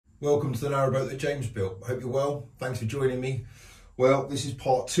Welcome to the narrowboat that James built. I hope you're well. Thanks for joining me. Well, this is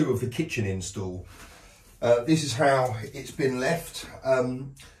part 2 of the kitchen install. This is how it's been left.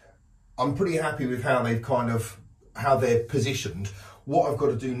 I'm pretty happy with how they're positioned. What I've got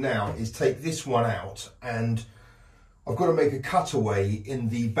to do now is take this one out, and I've got to make a cutaway in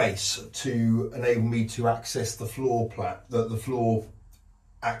the base to enable me to access the floor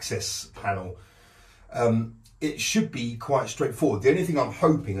access panel. It should be quite straightforward. The only thing I'm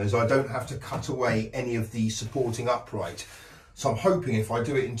hoping is I don't have to cut away any of the supporting upright. So I'm hoping if I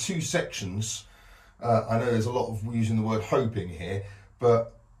do it in 2 sections, I know there's a lot of using the word hoping here,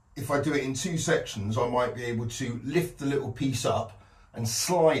 but if I do it in 2 sections, I might be able to lift the little piece up and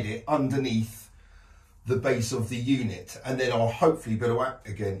slide it underneath the base of the unit. And then I'll hopefully be able to,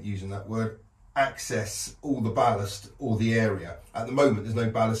 again, using that word, access all the ballast or the area. At the moment, there's no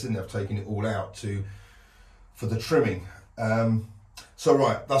ballast in there. I've taken it all out for the trimming. So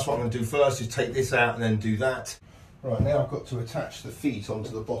right, that's what I'm going to do first, is take this out and then do that. Right, now I've got to attach the feet onto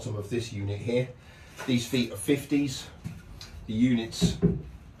the bottom of this unit here. These feet are 50s. The unit's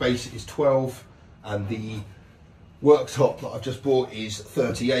base is 12 and the worktop that I've just bought is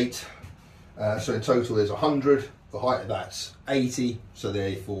 38. So in total there's 100. The height of that's 80. So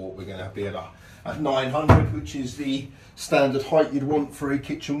therefore we're going to be at 900, which is the standard height you'd want for a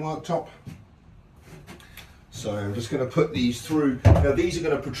kitchen worktop. So I'm just going to put these through. Now these are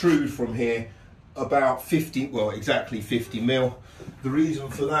going to protrude from here about 50, well exactly 50 mil. The reason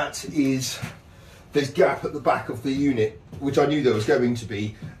for that is there's gap at the back of the unit, which I knew there was going to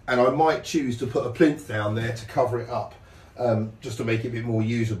be, and I might choose to put a plinth down there to cover it up, just to make it a bit more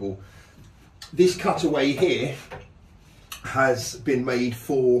usable. This cutaway here has been made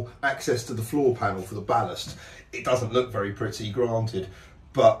for access to the floor panel for the ballast. It doesn't look very pretty, granted,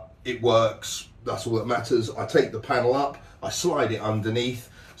 but it works. That's all that matters. I take the panel up, I slide it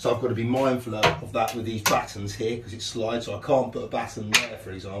underneath, so I've got to be mindful of that with these battens here, because it slides, so I can't put a batten there, for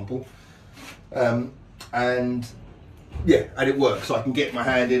example. And yeah, and it works. I can get my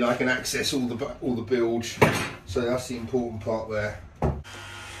hand in, I can access all the bilge, so that's the important part there.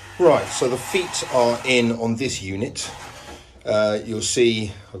 Right, so the feet are in on this unit. You'll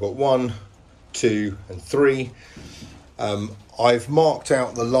see I've got 1, 2 and 3. I've marked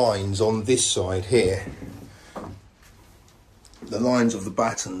out the lines on this side here. The lines of the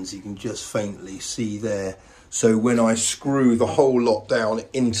battens you can just faintly see there. So when I screw the whole lot down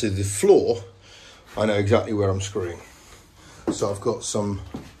into the floor, I know exactly where I'm screwing. So I've got some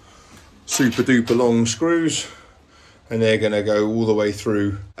super duper long screws, and they're going to go all the way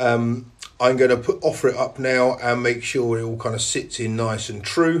through. I'm going to offer it up now and make sure it all kind of sits in nice and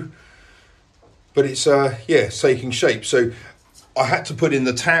true. But it's yeah, it's taking shape. So I had to put in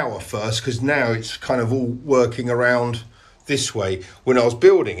the tower first, because now it's kind of all working around this way. When I was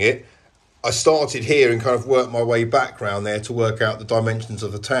building it, I started here and kind of worked my way back around there to work out the dimensions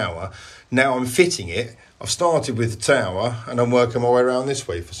of the tower. Now I'm fitting it. I've started with the tower and I'm working my way around this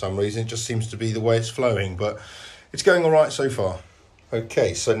way for some reason. It just seems to be the way it's flowing, but it's going all right so far.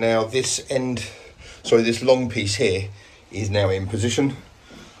 Okay, so now this long piece here is now in position.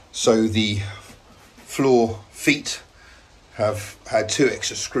 So the floor feet have had 2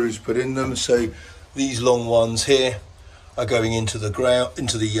 extra screws put in them, so these long ones here are going into the ground,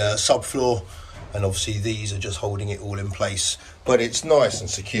 into the subfloor, and obviously these are just holding it all in place. But it's nice and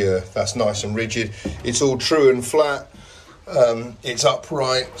secure. That's nice and rigid. It's all true and flat. It's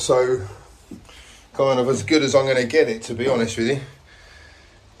upright, so kind of as good as I'm going to get it, to be honest with you.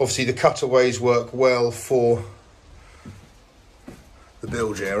 Obviously the cutaways work well for the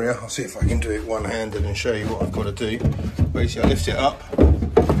bilge area. I'll see if I can do it one-handed and show you what I've got to do. Basically I lift it up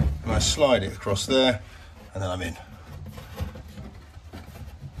and I slide it across there, and then I'm in.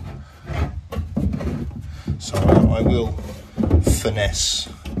 So I will finesse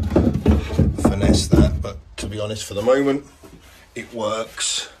that, but to be honest, for the moment it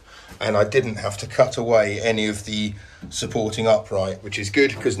works, and I didn't have to cut away any of the supporting upright, which is good,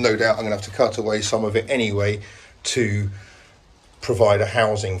 because no doubt I'm going to have to cut away some of it anyway to provide a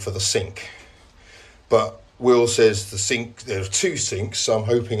housing for the sink. But Will says the sink, there are 2 sinks, so I'm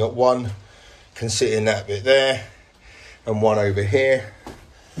hoping that one can sit in that bit there and one over here.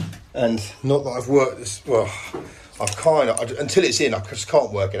 And not that I've worked this, well, I've kind of, until it's in, I just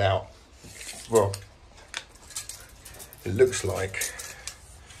can't work it out. Well, it looks like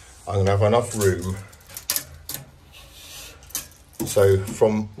I'm going to have enough room. So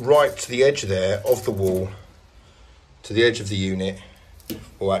from right to the edge there of the wall to the edge of the unit,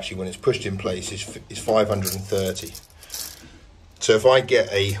 or actually when it's pushed in place, is 530. So if I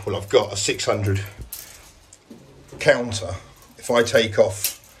get I've got a 600 counter. If I take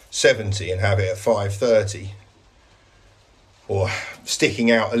off 70 and have it at 530, or sticking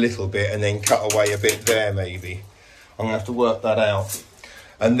out a little bit and then cut away a bit there maybe. I'm gonna have to work that out.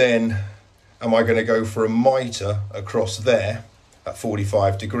 And then am I gonna go for a mitre across there at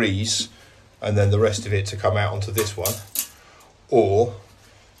 45 degrees and then the rest of it to come out onto this one? Or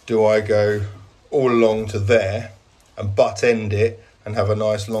do I go all along to there and butt end it and have a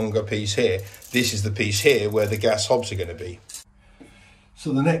nice longer piece here? This is the piece here where the gas hobs are going to be.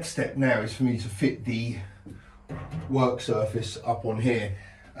 So the next step now is for me to fit the work surface up on here.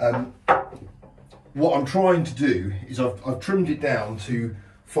 What I'm trying to do is I've trimmed it down to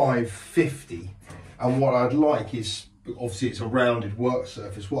 550, and what I'd like is, obviously it's a rounded work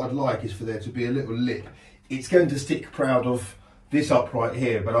surface, what I'd like is for there to be a little lip. It's going to stick proud of this upright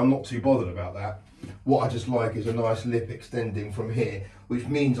here, but I'm not too bothered about that. What I just like is a nice lip extending from here, which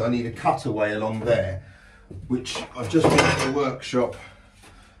means I need a cutaway along there, which I've just been to the workshop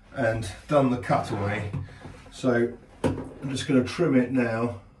and done the cutaway. So I'm just going to trim it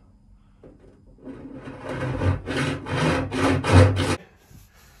now.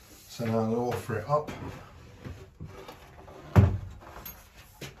 So now I'm going to offer it up.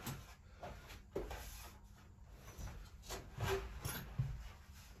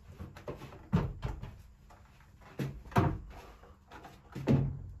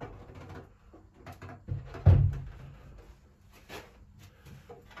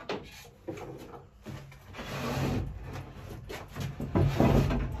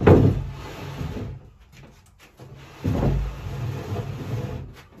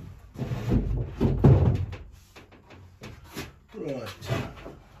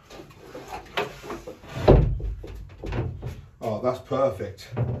 Oh, that's perfect.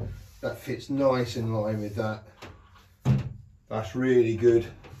 That fits nice in line with that. That's really good.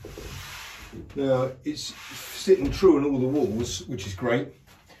 Now it's sitting true on all the walls, which is great.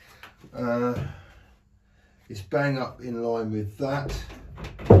 It's bang up in line with that.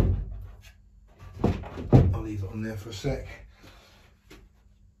 I'll leave it on there for a sec.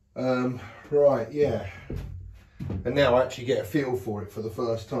 Right, yeah. And now I actually get a feel for it for the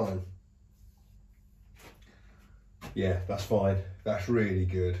first time. Yeah, that's fine. That's really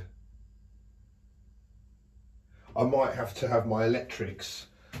good. I might have to have my electrics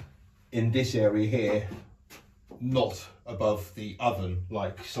in this area here, not above the oven,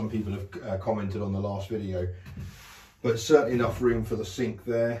 like some people have commented on the last video, but certainly enough room for the sink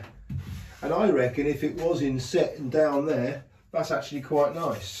there. And I reckon if it was inset and down there, that's actually quite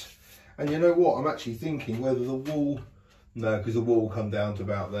nice. And you know what, I'm actually thinking whether the wall, no, because the wall will come down to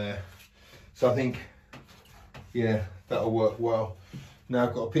about there. So I think, yeah, that'll work well. Now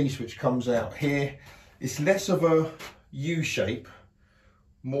I've got a piece which comes out here. It's less of a U shape,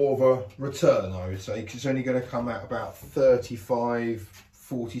 more of a return, I would say, because it's only going to come out about 35,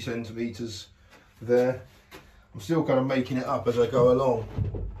 40 centimetres there. I'm still kind of making it up as I go along.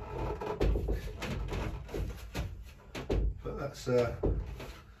 But that's, yeah,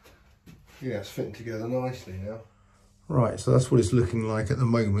 it's fitting together nicely now. Right, so that's what it's looking like at the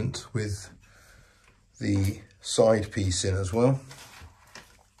moment with the side piece in as well,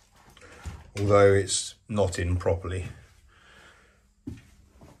 although it's not in properly.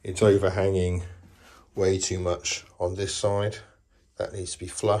 It's overhanging way too much on this side. That needs to be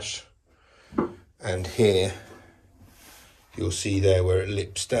flush. And here you'll see there where it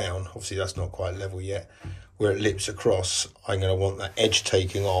lips down, obviously that's not quite level yet, where it lips across, I'm going to want that edge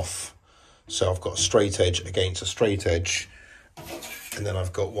taking off. So I've got a straight edge against a straight edge, and then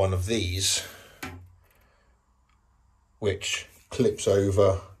I've got one of these which clips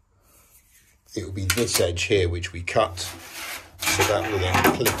over. It will be this edge here which we cut, so that will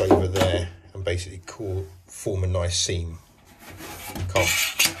then clip over there and basically form a nice seam.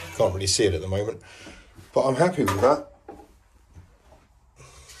 Can't really see it at the moment, but I'm happy with that.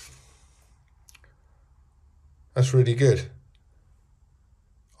 That's really good.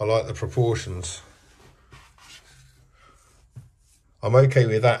 I like the proportions. I'm okay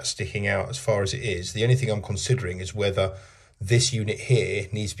with that sticking out as far as it is. The only thing I'm considering is whether this unit here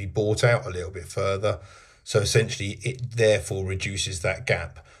needs to be brought out a little bit further. So essentially it therefore reduces that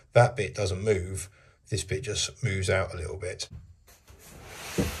gap. That bit doesn't move. This bit just moves out a little bit.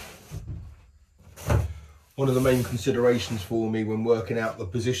 One of the main considerations for me when working out the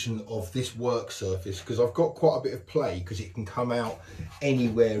position of this work surface, because I've got quite a bit of play, because it can come out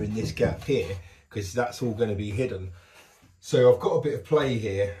anywhere in this gap here, because that's all going to be hidden. So I've got a bit of play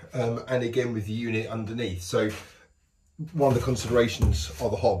here, and again with the unit underneath. So one of the considerations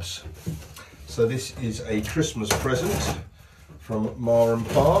are the hobs. So this is a Christmas present from Ma and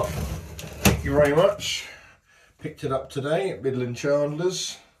Pa. Thank you very much. Picked it up today at Midland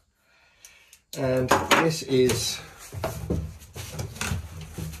Chandler's. And this is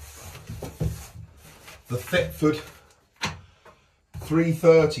the Thetford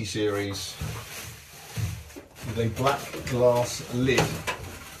 330 series with a black glass lid,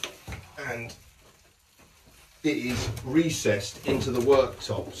 and it is recessed into the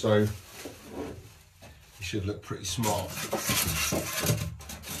worktop, so it should look pretty smart.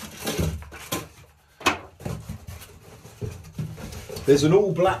 There's an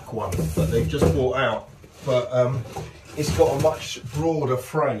all black one that they've just brought out, but it's got a much broader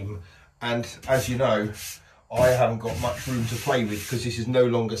frame, and as you know, I haven't got much room to play with because this is no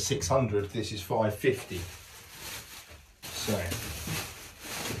longer 600, this is 550. So,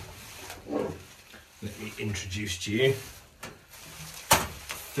 let me introduce to you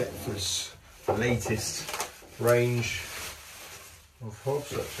Thetford's latest range of hobs.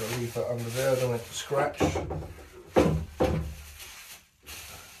 So I'll leave that under there, I don't want it to scratch.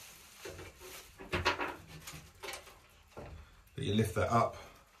 But you lift that up,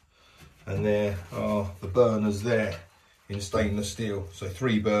 and there are the burners there in stainless steel. So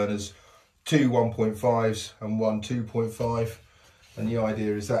 3 burners, 2 1.5s and 1 2.5, and the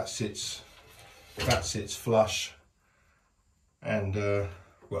idea is that sits flush and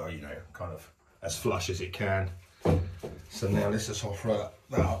well, you know, kind of as flush as it can. So now let's just offer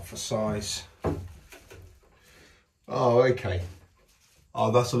that up for size. Oh, okay.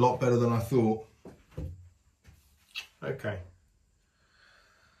 Oh, that's a lot better than I thought. Okay.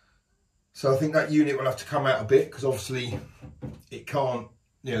 So I think that unit will have to come out a bit because obviously it can't,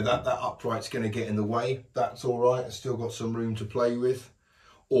 you know, that upright's going to get in the way. That's all right. It's still got some room to play with.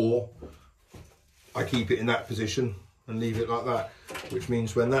 Or I keep it in that position and leave it like that, which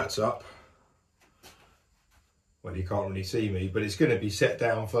means when that's up, well, you can't really see me, but it's going to be set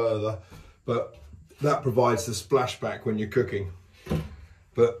down further. But that provides the splashback when you're cooking.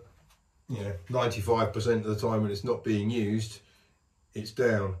 But, you know, 95% of the time when it's not being used, it's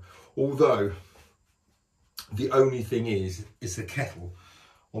down. Although, the only thing is the kettle.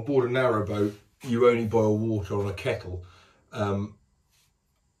 On board a narrowboat, you only boil water on a kettle,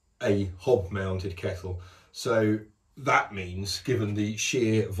 a hob mounted kettle. So that means, given the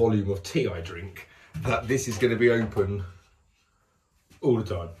sheer volume of tea I drink, that this is going to be open all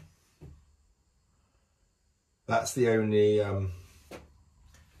the time. That's the only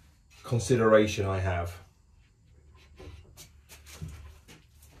consideration I have.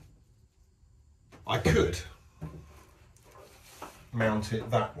 I could mount it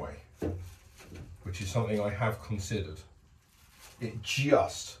that way, which is something I have considered. It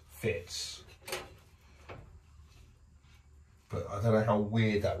just fits. But I don't know how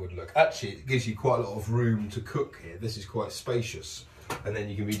weird that would look. Actually, it gives you quite a lot of room to cook here. This is quite spacious. And then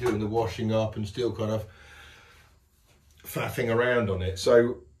you can be doing the washing up and still kind of faffing around on it.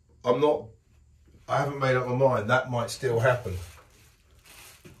 So I haven't made up my mind. That might still happen.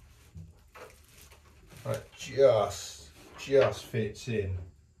 That just fits in.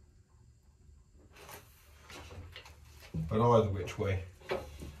 But either which way.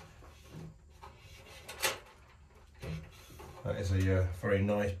 That is a very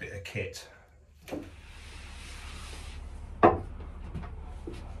nice bit of kit. Well,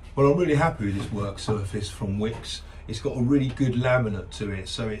 I'm really happy with this work surface from Wix. It's got a really good laminate to it,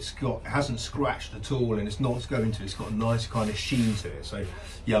 so it hasn't scratched at all, and it's got a nice kind of sheen to it. So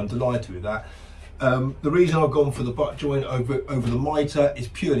yeah, I'm delighted with that. The reason I've gone for the butt joint over the mitre is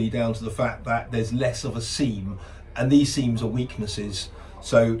purely down to the fact that there's less of a seam, and these seams are weaknesses.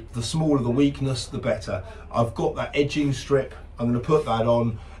 So the smaller the weakness, the better. I've got that edging strip. I'm going to put that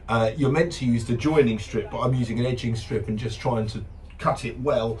on. You're meant to use the joining strip, but I'm using an edging strip and just trying to cut it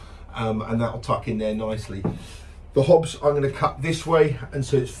well, and that'll tuck in there nicely. The hobs I'm going to cut this way, and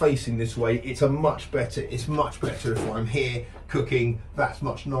so it's facing this way. It's much better if I'm here cooking. That's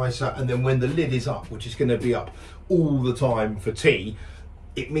much nicer. And then when the lid is up, which is going to be up all the time for tea,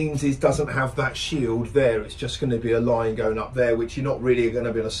 it means it doesn't have that shield there. It's just going to be a line going up there, which you're not really going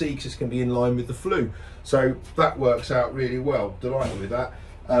to be able to see because it's going to be in line with the flue. So that works out really well. Delighted with that.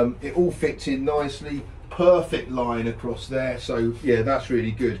 It all fits in nicely. Perfect line across there. So yeah, that's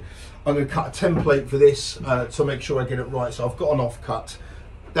really good. I'm going to cut a template for this to make sure I get it right. So I've got an offcut.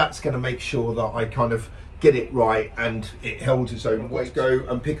 That's going to make sure that I kind of get it right and it holds its own weight. Go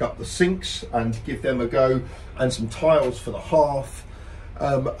and pick up the sinks and give them a go, and some tiles for the hearth.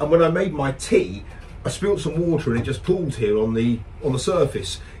 And when I made my tea, I spilled some water and it just pooled here on the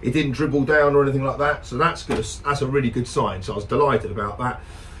surface. It didn't dribble down or anything like that, so that's good. That's a really good sign. So I was delighted about that.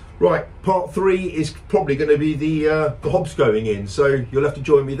 Right, part 3 is probably going to be the hobs going in, so you'll have to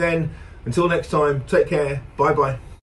join me then. Until next time, take care. Bye bye.